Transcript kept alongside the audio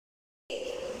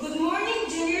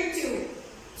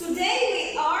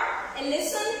Today we are in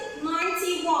lesson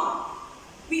 91.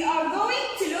 We are going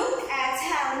to look at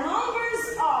how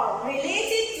numbers are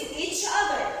related to each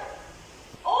other.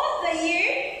 All the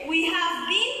year we have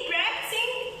been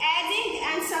practicing adding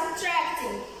and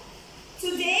subtracting.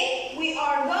 Today we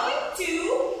are going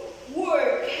to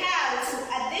work how to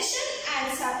addition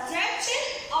and subtraction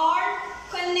are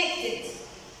connected.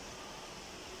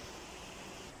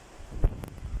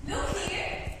 Look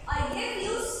here, I give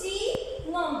you three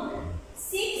numbers,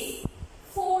 6,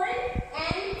 4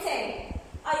 and 10.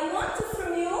 I want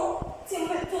from you to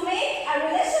make a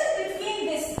relation between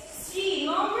these three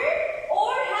numbers,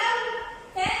 or how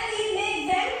can we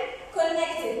make them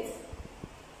connected?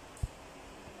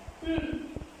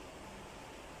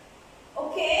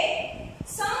 Okay,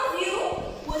 some of you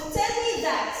will tell me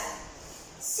that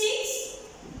 6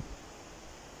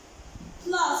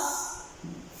 plus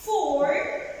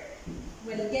 4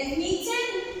 will give me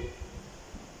 10.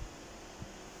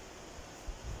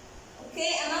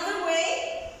 Okay, another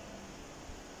way,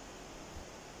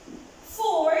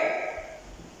 4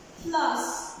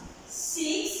 plus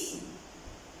 6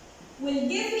 will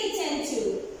give me 10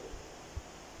 too.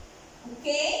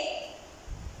 Okay,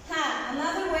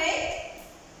 another way,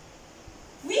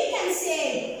 we can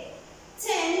say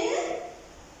 10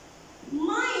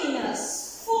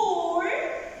 minus 4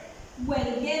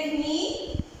 will give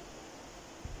me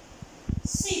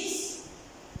 6.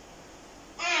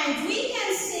 And we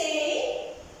can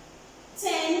say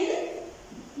 10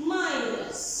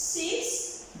 minus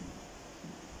 6,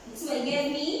 it will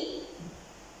give me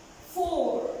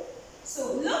 4.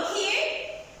 So look here,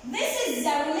 this is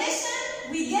the relation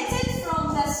we get it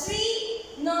from the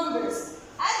three numbers.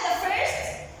 At the first,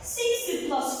 6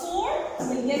 plus 4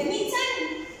 will give me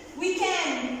 10. We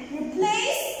can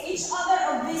replace each other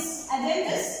of these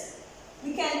addends.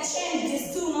 We can change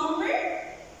these two numbers.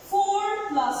 4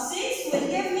 plus 6 will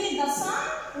give me the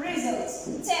sum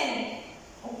result, 10.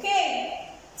 Okay,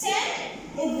 10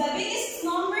 is the biggest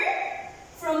number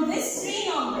from these three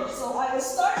numbers. So I will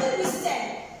start it with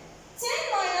 10. 10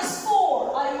 minus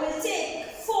 4, I will take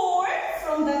 4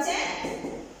 from the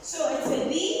 10. So it will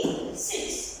be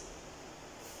 6.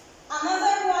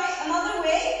 Another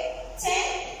way,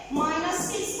 10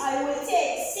 minus 6, I will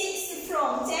take 6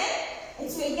 from 10.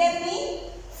 It will give me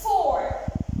 4.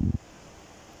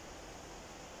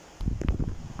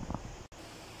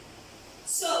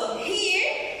 So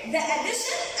here, the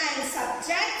addition and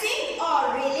subtracting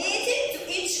are related to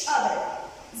each other.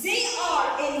 They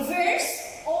are inverse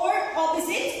or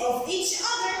opposite of each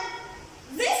other.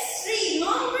 These three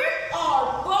numbers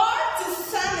are part of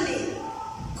family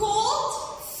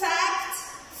called fact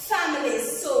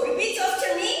families. So repeat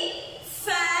after me,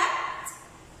 fact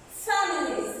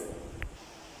families.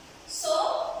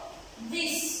 So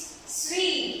these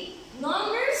three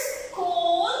numbers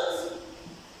called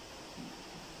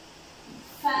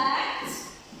fact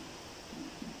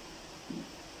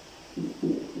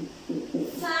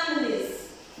families.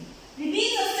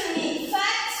 Repeat after me,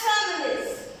 fact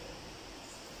families.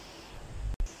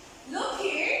 Look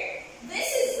here, this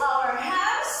is our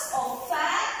house of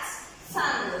fact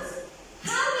families.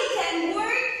 How we can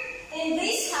work in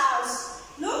this house?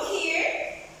 Look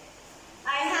here,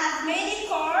 I have many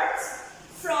cards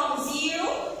from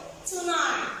 0 to 9.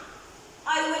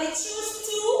 I will choose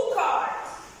 2 cards.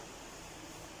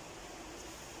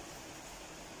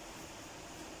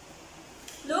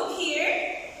 Look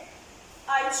here,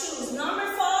 I choose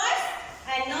number 5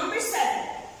 and number 7.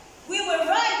 We will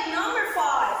write number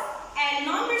 5 and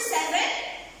number 7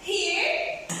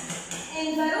 here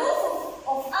in the roof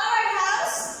of our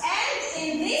house and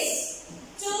in these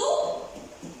 2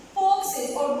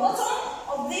 boxes or bottom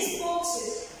of these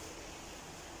boxes.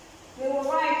 We will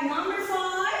write number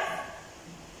 5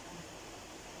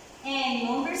 and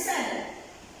number 7.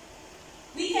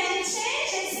 We can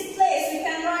change its place. We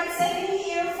can write 7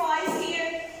 here, 5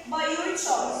 here, by your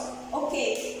choice.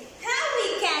 Okay, how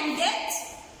we can get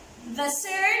the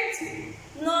third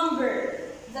number?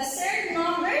 The third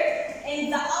number in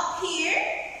the up here,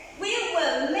 we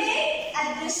will make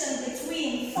addition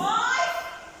between 5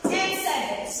 and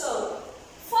 7. So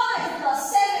 5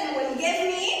 plus 7 will give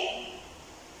me,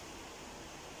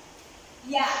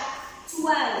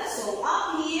 12. So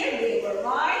up here we will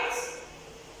write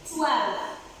 12.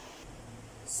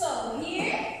 So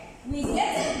here we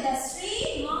get the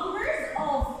three numbers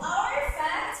of our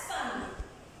fact family.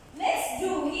 Let's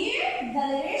do here the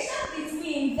relation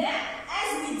between them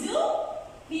as we do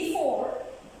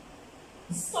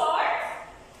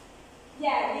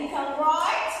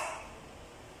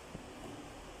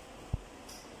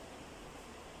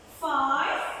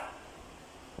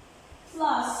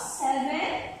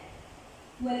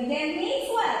will give me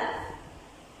 12.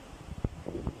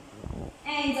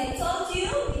 And I told you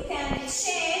we can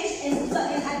exchange, in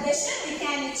addition, we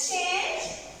can exchange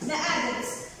the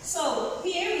additions. So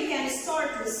here we can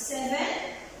start with 7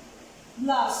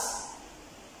 plus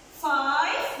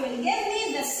 5 will give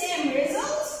me the same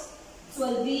result. It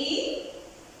will be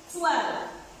 12.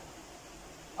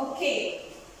 Okay.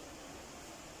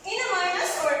 In a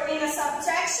minus or in a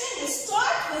subtraction, we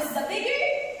start with the bigger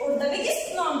or the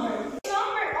biggest number. Which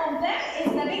number of them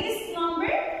is the biggest number?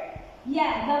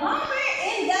 Yeah, the number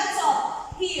in the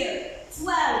top here,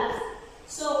 12.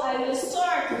 So I will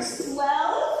start with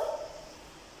 12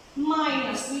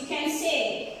 minus, we can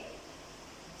say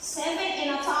 7 in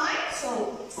a time.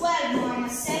 So 12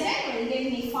 minus 7 will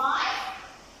give me 5.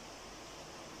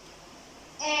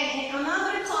 And in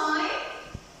another time,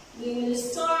 we will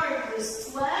start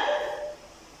with 12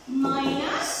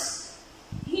 minus,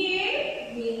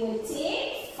 here we will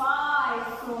take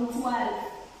 5 from 12.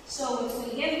 So it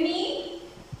will give me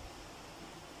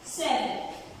 7.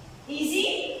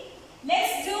 Easy?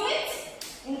 Let's do it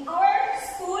in our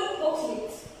school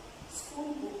booklet.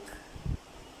 School book.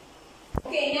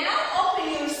 Okay, now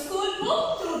open your school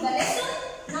book to the lesson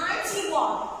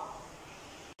 91.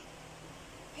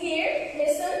 Here,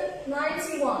 lesson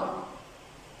 91.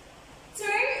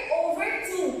 Turn over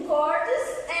 2 cards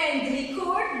and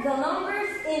record the numbers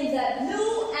in the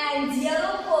blue and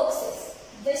yellow boxes.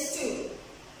 These two.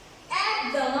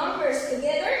 Add the numbers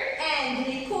together and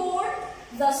record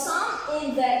the sum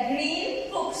in the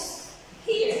green box.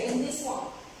 Here in this one.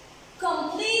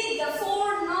 Complete the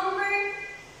 4-number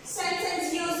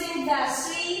sentence using the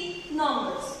 3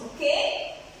 numbers.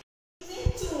 Okay?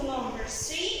 Using 2 numbers,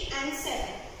 3 and 7.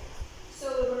 So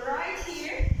we will write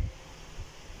here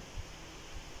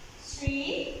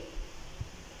 3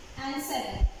 and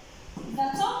 7.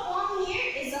 The top one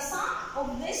here is the sum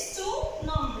of these 2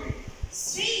 numbers.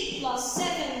 3 plus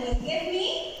 7 will give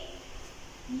me,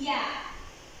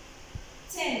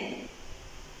 10.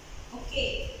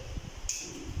 Okay.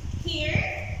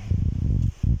 Here,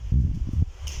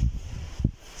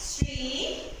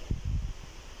 3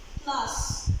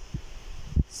 plus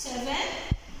 7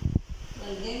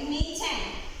 will give me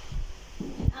 10.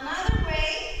 Another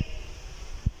way,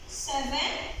 7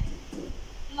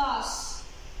 plus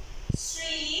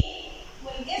 3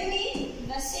 will give me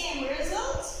the same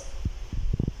result,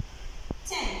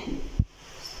 10.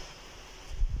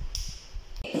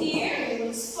 Here we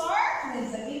will start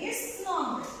with the biggest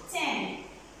number, 10.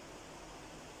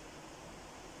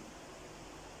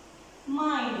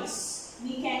 Minus,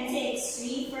 we can take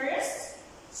 3 first.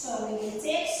 So we will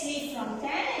take 3 from 10,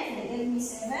 it will give me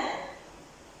 7.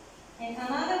 And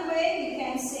another way we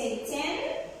can say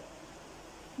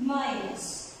 10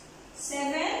 minus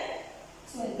 7,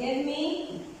 it will give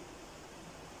me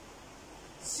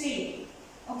 3.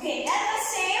 Okay, that's the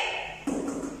same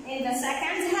in the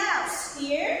second house.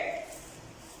 Here,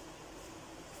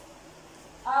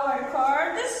 our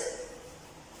cards,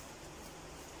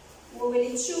 we will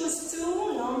choose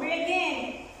 2 number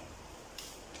again.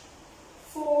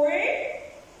 4,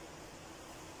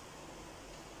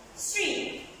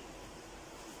 3.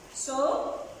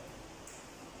 So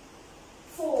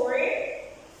 4,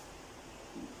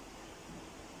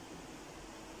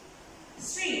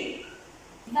 3.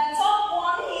 The top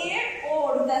one here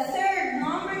or the third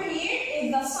number here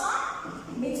is the sum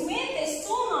between these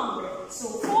 2 numbers. So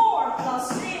 4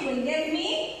 plus 3 will give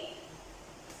me,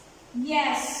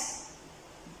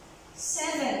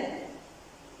 7.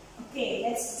 Okay,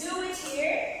 let's do it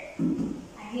here.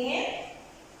 Again,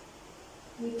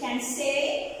 we can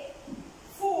say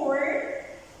 4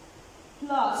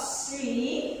 plus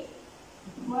 3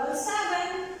 equals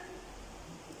 7.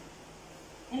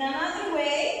 In another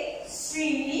way,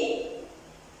 3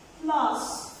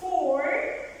 plus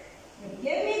 4 will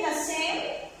give me the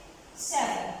same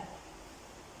 7.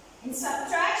 In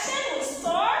subtraction, we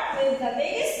start with the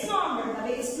biggest number. The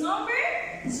biggest number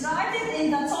is written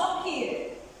in the top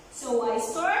here. So I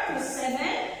start with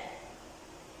 7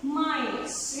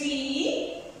 minus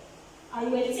 3. I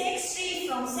will take 3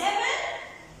 from 7.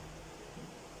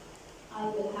 I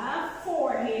will have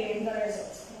 4 here in the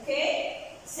result.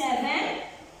 Okay? 7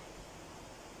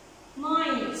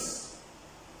 minus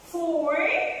 4.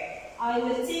 I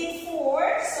will take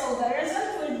 4. So the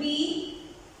result will be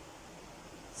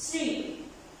 3.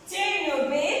 Turn your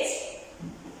page.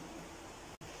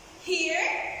 Here,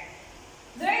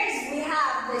 we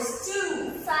have this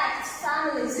 2 fact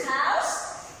families house.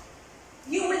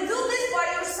 You will do this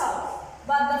by yourself.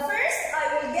 But the first, I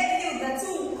will give you the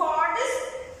 2 cards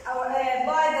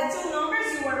by the 2 numbers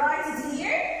you will write it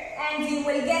here, and you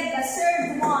will get the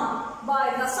third one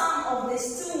by the sum of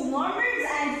these two numbers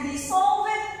and we solve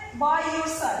it by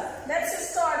yourself. Let's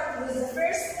start with the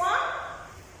first one.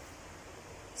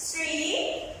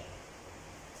 3,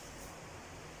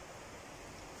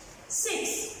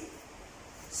 6.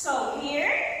 So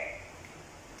here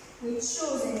we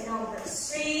choose a number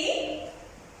 3,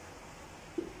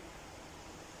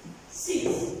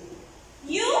 6.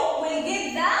 You will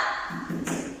get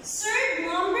the third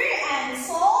number and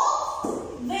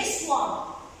solve this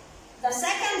one. The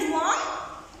second one,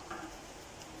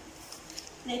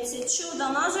 let's choose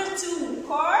another two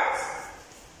cards.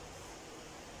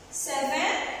 7,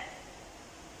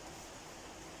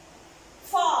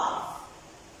 5.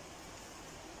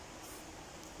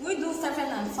 We do 7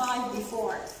 and 5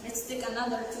 before. Let's take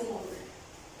another two number.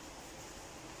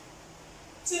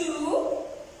 2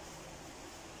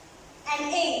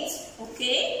 and 8.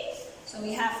 Okay? So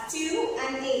we have 2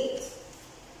 and 8.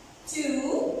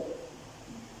 2,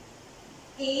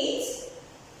 8,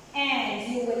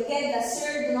 and you will get the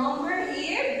third number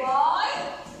here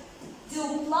by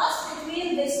do plus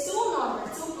between these two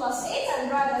numbers. 2 plus 8,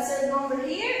 and write the third number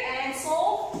here and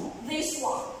solve this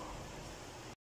one.